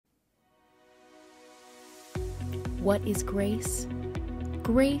What is grace?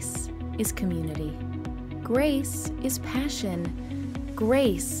 Grace is community. Grace is passion.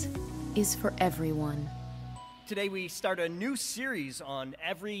 Grace is for everyone. Today we start a new series on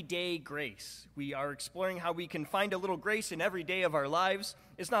everyday grace. We are exploring how we can find a little grace in every day of our lives.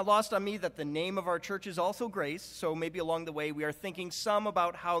 It's not lost on me that the name of our church is also Grace, so maybe along the way we are thinking some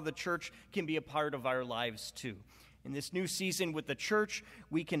about how the church can be a part of our lives too. In this new season with the church,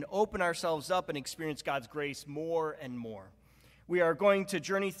 we can open ourselves up and experience God's grace more and more. We are going to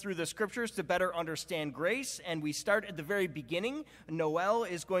journey through the scriptures to better understand grace, and we start at the very beginning. Noel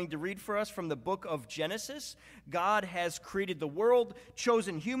is going to read for us from the book of Genesis. God has created the world,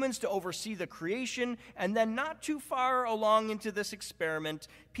 chosen humans to oversee the creation, and then not too far along into this experiment,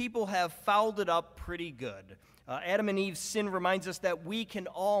 people have fouled it up pretty good. Adam and Eve's sin reminds us that we can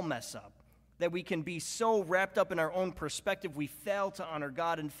all mess up, that we can be so wrapped up in our own perspective we fail to honor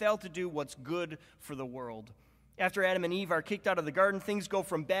God and fail to do what's good for the world. After Adam and Eve are kicked out of the garden, things go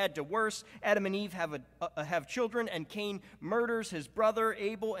from bad to worse. Adam and Eve have children, and Cain murders his brother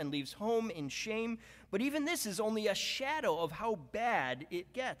Abel and leaves home in shame. But even this is only a shadow of how bad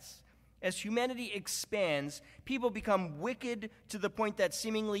it gets. As humanity expands, people become wicked to the point that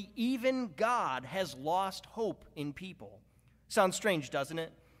seemingly even God has lost hope in people. Sounds strange, doesn't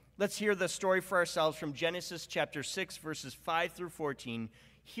it? Let's hear the story for ourselves from Genesis chapter 6, verses 5 through 14.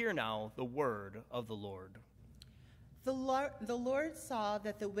 Hear now the word of the Lord. The Lord saw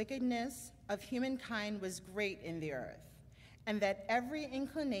that the wickedness of humankind was great in the earth, and that every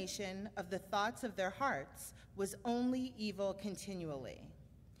inclination of the thoughts of their hearts was only evil continually.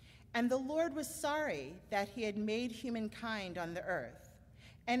 And the Lord was sorry that he had made humankind on the earth,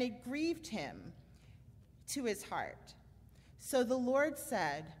 and it grieved him to his heart. So the Lord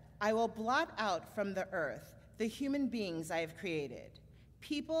said, I will blot out from the earth the human beings I have created,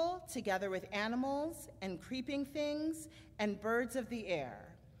 people together with animals and creeping things and birds of the air,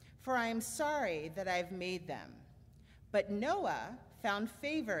 for I am sorry that I have made them. But Noah found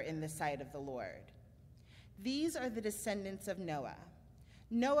favor in the sight of the Lord. These are the descendants of Noah.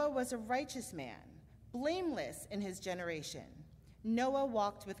 Noah was a righteous man, blameless in his generation. Noah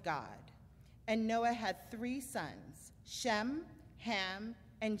walked with God. And Noah had 3 sons, Shem, Ham,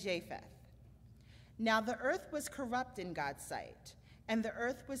 and Japheth. Now the earth was corrupt in God's sight, and the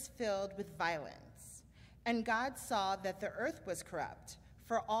earth was filled with violence. And God saw that the earth was corrupt,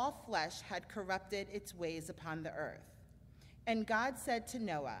 for all flesh had corrupted its ways upon the earth. And God said to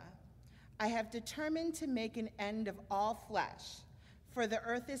Noah, I have determined to make an end of all flesh, for the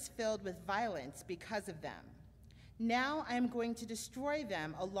earth is filled with violence because of them. Now I am going to destroy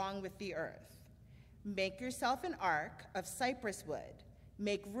them along with the earth. Make yourself an ark of cypress wood.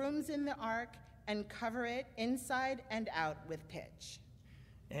 Make rooms in the ark and cover it inside and out with pitch.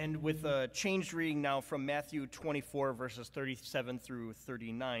 And with a changed reading now from Matthew 24, verses 37 through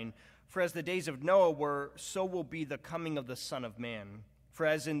 39. For as the days of Noah were, so will be the coming of the Son of Man. For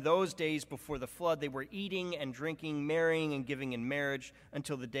as in those days before the flood, they were eating and drinking, marrying and giving in marriage,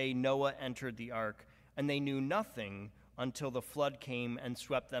 until the day Noah entered the ark. And they knew nothing until the flood came and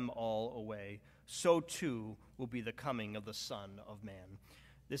swept them all away. So too will be the coming of the Son of Man.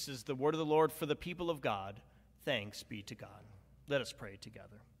 This is the word of the Lord for the people of God. Thanks be to God. Let us pray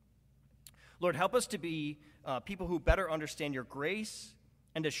together. Lord, help us to be people who better understand your grace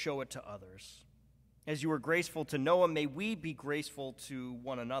and to show it to others. As you were graceful to Noah, may we be graceful to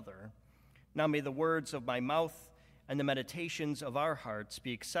one another. Now may the words of my mouth and the meditations of our hearts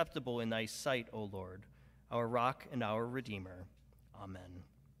be acceptable in thy sight, O Lord, our rock and our Redeemer. Amen.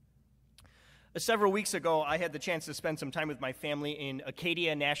 Several weeks ago, I had the chance to spend some time with my family in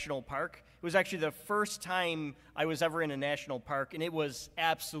Acadia National Park. It was actually the first time I was ever in a national park, and it was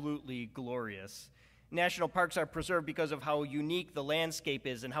absolutely glorious. National parks are preserved because of how unique the landscape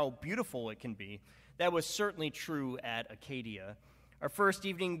is and how beautiful it can be. That was certainly true at Acadia. Our first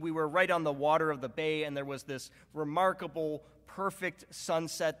evening, we were right on the water of the bay, and there was this remarkable, perfect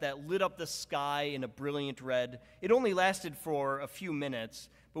sunset that lit up the sky in a brilliant red. It only lasted for a few minutes,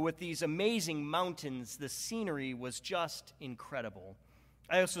 but with these amazing mountains, the scenery was just incredible.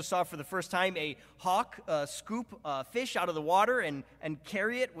 I also saw for the first time a hawk scoop fish out of the water and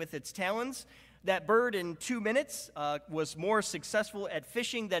carry it with its talons. That bird in 2 minutes was more successful at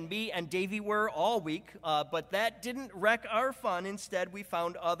fishing than me and Davy were all week, but that didn't wreck our fun. Instead, we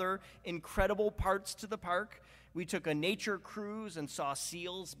found other incredible parts to the park. We took a nature cruise and saw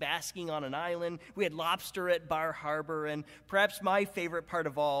seals basking on an island. We had lobster at Bar Harbor, and perhaps my favorite part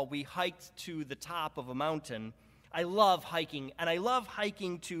of all, we hiked to the top of a mountain. I love hiking, and I love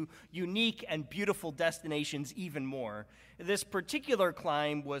hiking to unique and beautiful destinations even more. This particular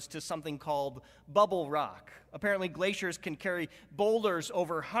climb was to something called Bubble Rock. Apparently, glaciers can carry boulders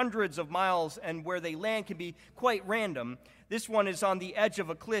over hundreds of miles, and where they land can be quite random. This one is on the edge of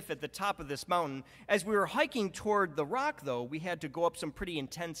a cliff at the top of this mountain. As we were hiking toward the rock, though, we had to go up some pretty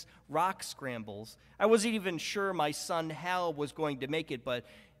intense rock scrambles. I wasn't even sure my son Hal was going to make it, but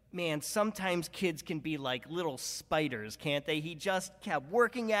man, sometimes kids can be like little spiders, can't they? He just kept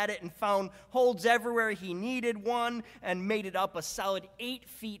working at it and found holds everywhere he needed one and made it up a solid 8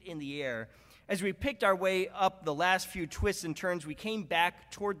 feet in the air. As we picked our way up the last few twists and turns, we came back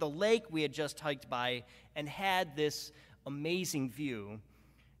toward the lake we had just hiked by and had this amazing view.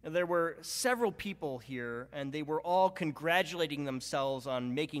 And there were several people here, and they were all congratulating themselves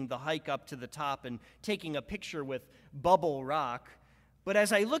on making the hike up to the top and taking a picture with Bubble Rock. But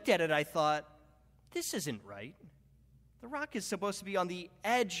as I looked at it, I thought, this isn't right. The rock is supposed to be on the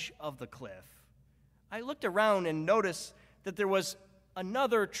edge of the cliff. I looked around and noticed that there was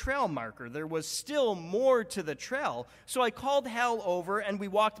another trail marker. There was still more to the trail. So I called Hal over, and we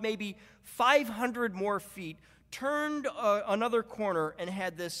walked maybe 500 more feet, turned another corner, and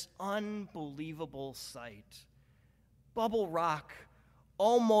had this unbelievable sight. Bubble Rock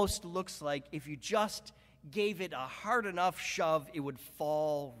almost looks like if you just gave it a hard enough shove, it would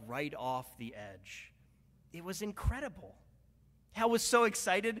fall right off the edge. It was incredible. Hal was so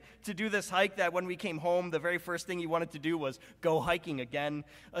excited to do this hike that when we came home, the very first thing he wanted to do was go hiking again.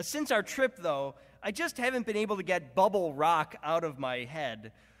 Since our trip, though, I just haven't been able to get Bubble Rock out of my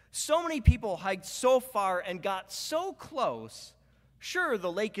head. So many people hiked so far and got so close. Sure,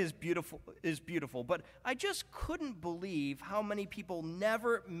 the lake is beautiful, but I just couldn't believe how many people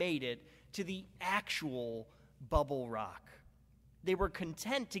never made it to the actual Bubble Rock. They were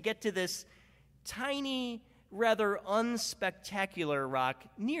content to get to this tiny, rather unspectacular rock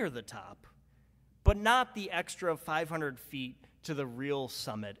near the top, but not the extra 500 feet to the real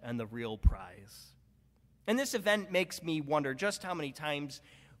summit and the real prize. And this event makes me wonder just how many times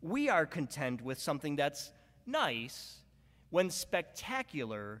we are content with something that's nice when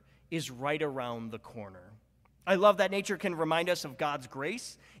spectacular is right around the corner. I love that nature can remind us of God's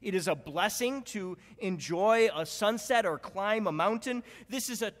grace. It is a blessing to enjoy a sunset or climb a mountain. This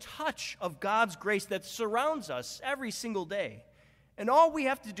is a touch of God's grace that surrounds us every single day. And all we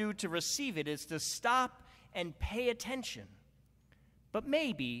have to do to receive it is to stop and pay attention. But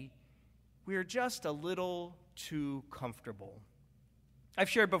maybe we're just a little too comfortable. I've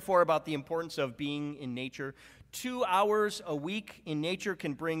shared before about the importance of being in nature. 2 hours a week in nature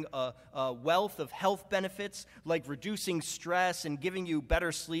can bring a wealth of health benefits, like reducing stress and giving you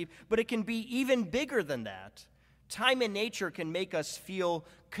better sleep, but it can be even bigger than that. Time in nature can make us feel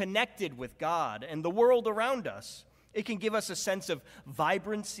connected with God and the world around us. It can give us a sense of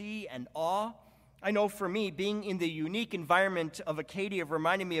vibrancy and awe. I know for me, being in the unique environment of Acadia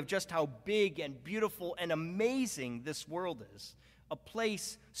reminded me of just how big and beautiful and amazing this world is. A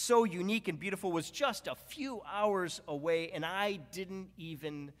place so unique and beautiful was just a few hours away, and I didn't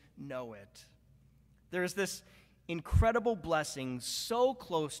even know it. There is this incredible blessing so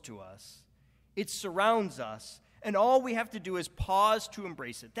close to us. It surrounds us, and all we have to do is pause to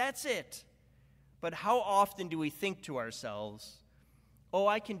embrace it. That's it. But how often do we think to ourselves, oh,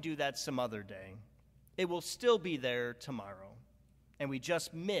 I can do that some other day. It will still be there tomorrow. And we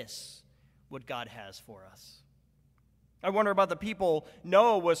just miss what God has for us. I wonder about the people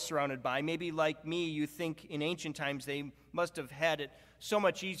Noah was surrounded by. Maybe like me, you think in ancient times they must have had it so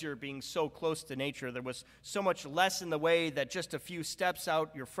much easier being so close to nature. There was so much less in the way that just a few steps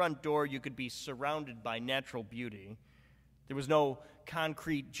out your front door, you could be surrounded by natural beauty. There was no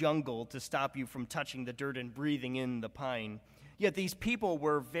concrete jungle to stop you from touching the dirt and breathing in the pine. Yet these people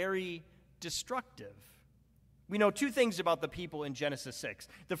were very destructive. We know two things about the people in Genesis 6.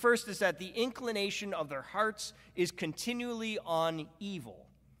 The first is that the inclination of their hearts is continually on evil.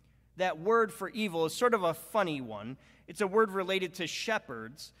 That word for evil is sort of a funny one. It's a word related to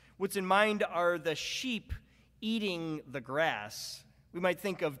shepherds. What's in mind are the sheep eating the grass. We might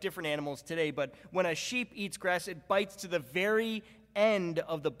think of different animals today, but when a sheep eats grass, it bites to the very end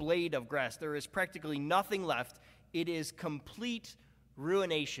of the blade of grass. There is practically nothing left. It is complete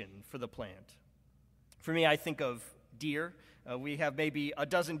ruination for the plant. For me, I think of deer. We have maybe a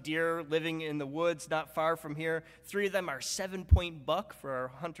dozen deer living in the woods not far from here. 3 of them are 7-point buck for our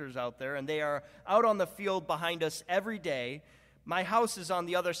hunters out there, and they are out on the field behind us every day. My house is on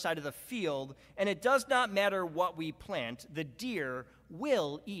the other side of the field, and it does not matter what we plant, the deer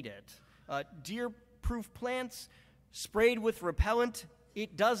will eat it. Deer-proof plants sprayed with repellent,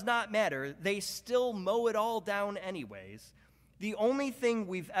 It does not matter. They still mow it all down anyways. The only thing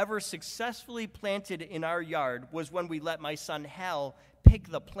we've ever successfully planted in our yard was when we let my son Hal pick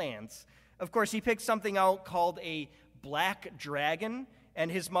the plants. Of course, he picked something out called a black dragon,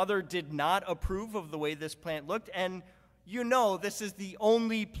 and his mother did not approve of the way this plant looked. And you know this is the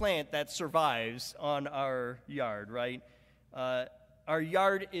only plant that survives on our yard, right? Our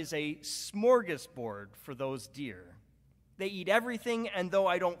yard is a smorgasbord for those deer. They eat everything, and though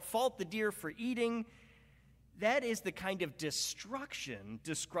I don't fault the deer for eating, that is the kind of destruction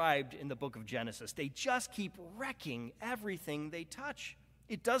described in the book of Genesis. They just keep wrecking everything they touch.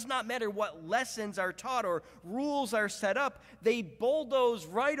 It does not matter what lessons are taught or rules are set up. They bulldoze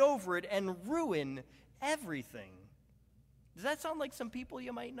right over it and ruin everything. Does that sound like some people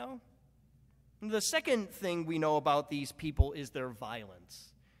you might know? The second thing we know about these people is their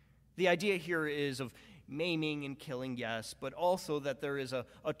violence. The idea here is of maiming and killing, yes, but also that there is a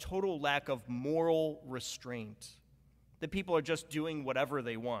total lack of moral restraint. That people are just doing whatever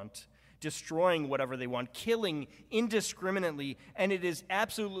they want, destroying whatever they want, killing indiscriminately, and it is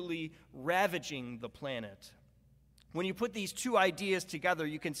absolutely ravaging the planet. When you put these two ideas together,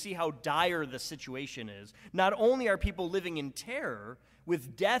 you can see how dire the situation is. Not only are people living in terror,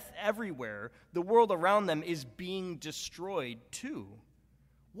 with death everywhere, the world around them is being destroyed too.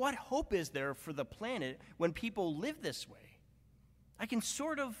 What hope is there for the planet when people live this way? I can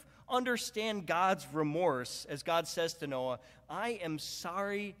sort of understand God's remorse as God says to Noah, I am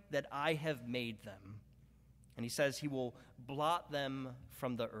sorry that I have made them. And he says he will blot them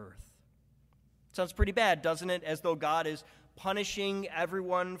from the earth. Sounds pretty bad, doesn't it? As though God is punishing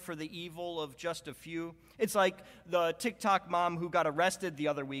everyone for the evil of just a few. It's like the TikTok mom who got arrested the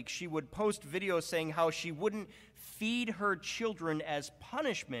other week. She would post videos saying how she wouldn't feed her children as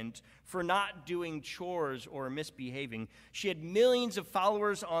punishment for not doing chores or misbehaving. She had millions of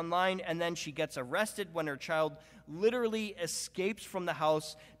followers online, and then she gets arrested when her child literally escapes from the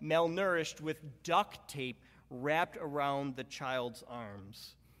house malnourished with duct tape wrapped around the child's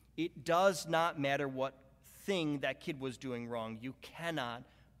arms. It does not matter what thing that kid was doing wrong. You cannot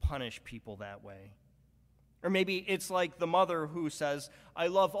punish people that way. Or maybe it's like the mother who says, I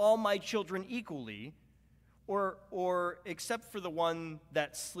love all my children equally, or except for the one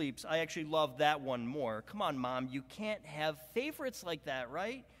that sleeps, I actually love that one more. Come on, Mom, you can't have favorites like that,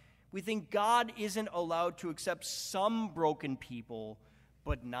 right? We think God isn't allowed to accept some broken people,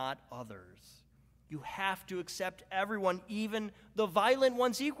 but not others. You have to accept everyone, even the violent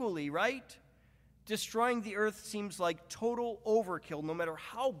ones, equally, right? Destroying the earth seems like total overkill, no matter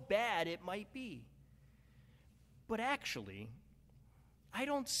how bad it might be. But actually, I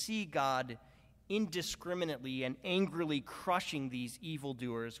don't see God indiscriminately and angrily crushing these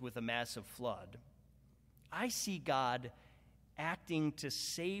evildoers with a massive flood. I see God acting to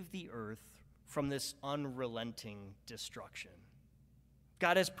save the earth from this unrelenting destruction.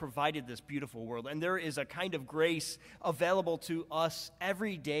 God has provided this beautiful world, and there is a kind of grace available to us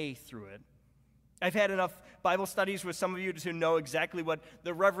every day through it. I've had enough Bible studies with some of you to know exactly what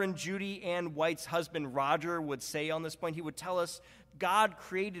the Reverend Judy Ann White's husband Roger would say on this point. He would tell us God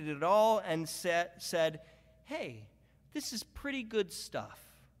created it all and said, hey, this is pretty good stuff.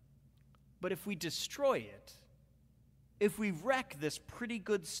 But if we destroy it, if we wreck this pretty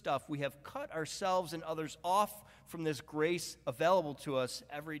good stuff, we have cut ourselves and others off from this grace available to us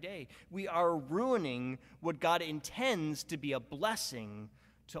every day. We are ruining what God intends to be a blessing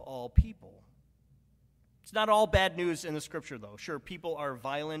to all people. It's not all bad news in the scripture, though. Sure, people are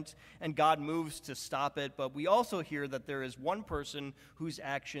violent, and God moves to stop it, but we also hear that there is one person whose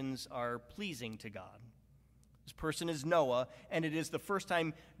actions are pleasing to God. This person is Noah, and it is the first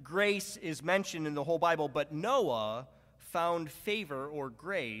time grace is mentioned in the whole Bible, but Noah found favor or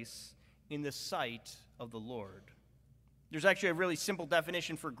grace in the sight of the Lord. There's actually a really simple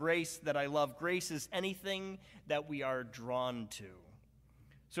definition for grace that I love. Grace is anything that we are drawn to.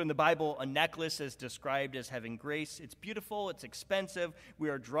 So in the Bible, a necklace is described as having grace. It's beautiful, it's expensive, we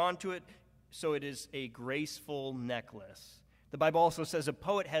are drawn to it, so it is a graceful necklace. The Bible also says a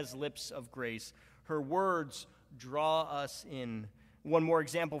poet has lips of grace. Her words draw us in. One more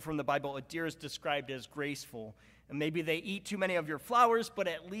example from the Bible, a deer is described as graceful. And maybe they eat too many of your flowers, but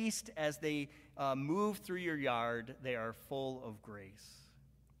at least as they move through your yard, they are full of grace.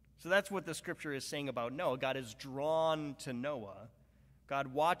 So that's what the scripture is saying about Noah. God is drawn to Noah. God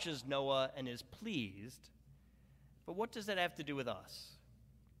watches Noah and is pleased. But what does that have to do with us?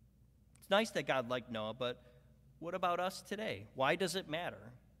 It's nice that God liked Noah, but what about us today? Why does it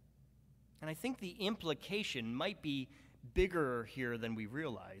matter? And I think the implication might be bigger here than we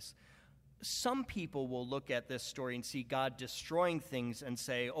realize. some people will look at this story and see God destroying things and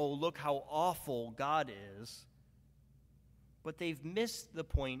say, oh, look how awful God is. But they've missed the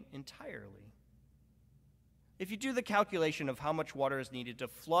point entirely. If you do the calculation of how much water is needed to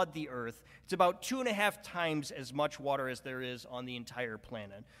flood the earth, it's about 2.5 times as much water as there is on the entire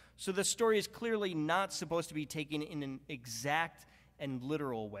planet. So the story is clearly not supposed to be taken in an exact and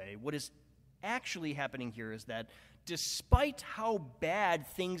literal way. What is actually happening here is that despite how bad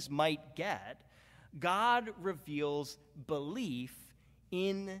things might get, God reveals belief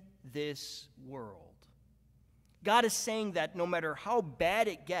in this world. God is saying that no matter how bad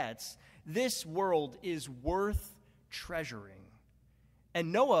it gets, this world is worth treasuring.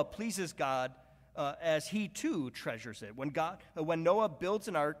 And Noah pleases God as he too treasures it. When Noah builds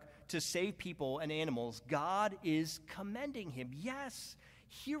an ark to save people and animals, God is commending him. Yes,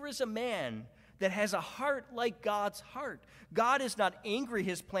 here is a man that has a heart like God's heart. God is not angry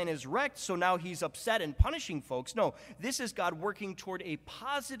his plan is wrecked, so now he's upset and punishing folks. No, this is God working toward a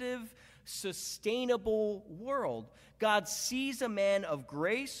positive, sustainable world. God sees a man of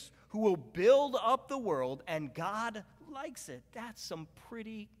grace who will build up the world, and God likes it. That's some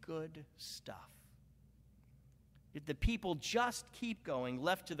pretty good stuff. If the people just keep going,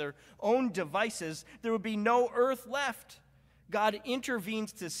 left to their own devices, there would be no earth left. God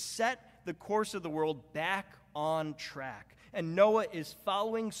intervenes to set the course of the world back on track, and Noah is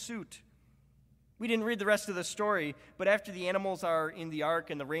following suit. We didn't read the rest of the story, but after the animals are in the ark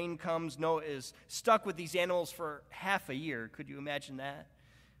and the rain comes, Noah is stuck with these animals for half a year. Could you imagine that?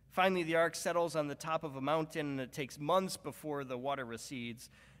 Finally, the ark settles on the top of a mountain, and it takes months before the water recedes.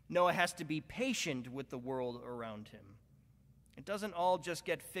 Noah has to be patient with the world around him. It doesn't all just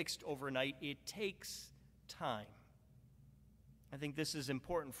get fixed overnight. It takes time. I think this is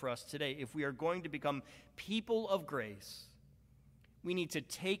important for us today. If we are going to become people of grace, we need to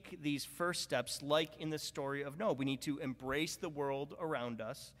take these first steps like in the story of Noah. We need to embrace the world around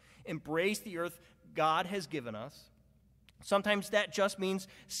us, embrace the earth God has given us. Sometimes that just means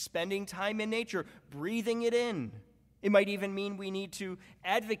spending time in nature, breathing it in. It might even mean we need to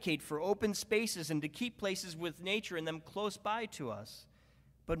advocate for open spaces and to keep places with nature in them close by to us.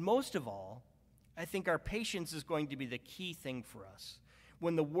 But most of all, I think our patience is going to be the key thing for us.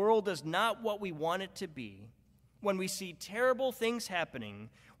 When the world is not what we want it to be, when we see terrible things happening,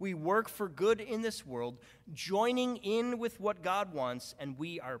 we work for good in this world, joining in with what God wants, and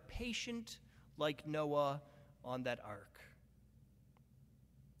we are patient like Noah on that ark.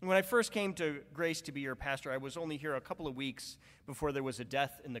 When I first came to Grace to be your pastor, I was only here a couple of weeks before there was a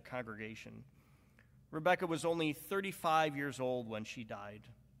death in the congregation. Rebecca was only 35 years old when she died.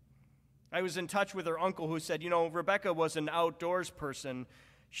 I was in touch with her uncle who said, Rebecca was an outdoors person.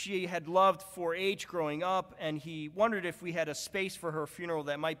 She had loved 4-H growing up, and he wondered if we had a space for her funeral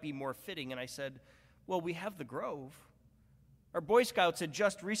that might be more fitting. And I said, well, we have the Grove. Our Boy Scouts had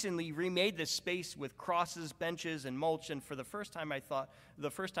just recently remade this space with crosses, benches, and mulch, and for the first time I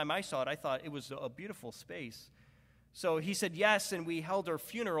saw it, I thought it was a beautiful space. So he said yes, and we held our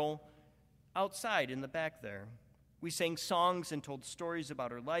funeral outside in the back there. We sang songs and told stories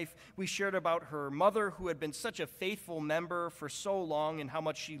about her life. We shared about her mother, who had been such a faithful member for so long, and how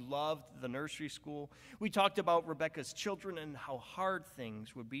much she loved the nursery school. We talked about Rebecca's children and how hard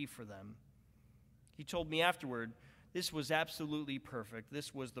things would be for them. He told me afterward, this was absolutely perfect.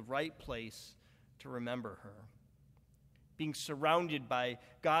 This was the right place to remember her. Being surrounded by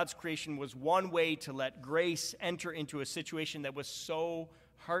God's creation was one way to let grace enter into a situation that was so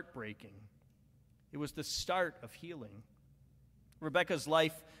heartbreaking. It was the start of healing. Rebecca's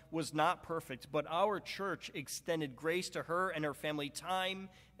life was not perfect, but our church extended grace to her and her family time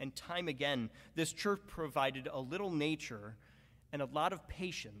and time again. This church provided a little nature and a lot of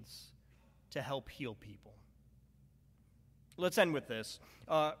patience to help heal people. Let's end with this.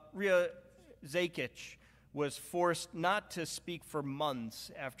 Ria Zakic was forced not to speak for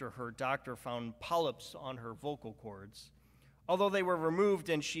months after her doctor found polyps on her vocal cords. Although they were removed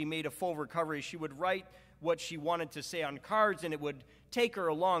and she made a full recovery, she would write what she wanted to say on cards, and it would take her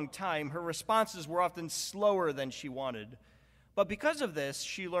a long time. Her responses were often slower than she wanted. But because of this,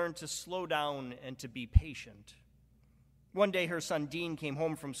 she learned to slow down and to be patient. One day, her son Dean came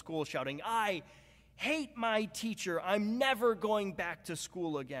home from school shouting, "I hate my teacher. I'm never going back to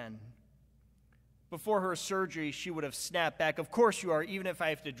school again." Before her surgery, she would have snapped back, "Of course you are, even if I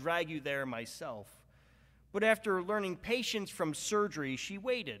have to drag you there myself." But after learning patience from surgery, she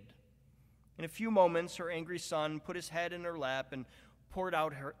waited. In a few moments, her angry son put his head in her lap and poured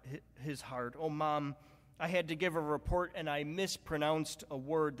out his heart. "Oh, Mom, I had to give a report and I mispronounced a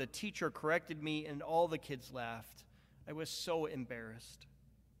word. The teacher corrected me and all the kids laughed. I was so embarrassed."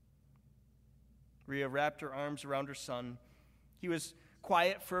 Rhea wrapped her arms around her son. He was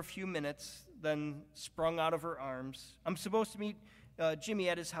quiet for a few minutes, then sprung out of her arms. I'm supposed to meet Jimmy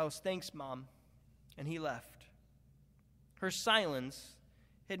at his house. Thanks, Mom. And he left. Her silence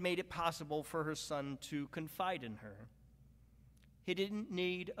had made it possible for her son to confide in her. He didn't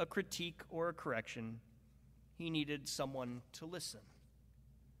need a critique or a correction. He needed someone to listen.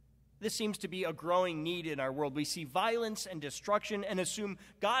 This seems to be a growing need in our world. We see violence and destruction and assume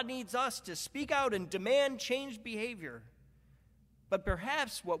God needs us to speak out and demand changed behavior. But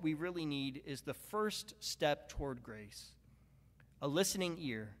perhaps what we really need is the first step toward grace, a listening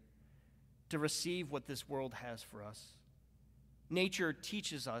ear to receive what this world has for us. Nature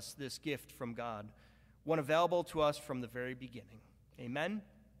teaches us this gift from God, one available to us from the very beginning. Amen?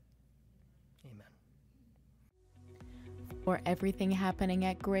 Amen. For everything happening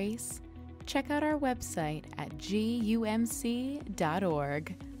at Grace, check out our website at gumc.org.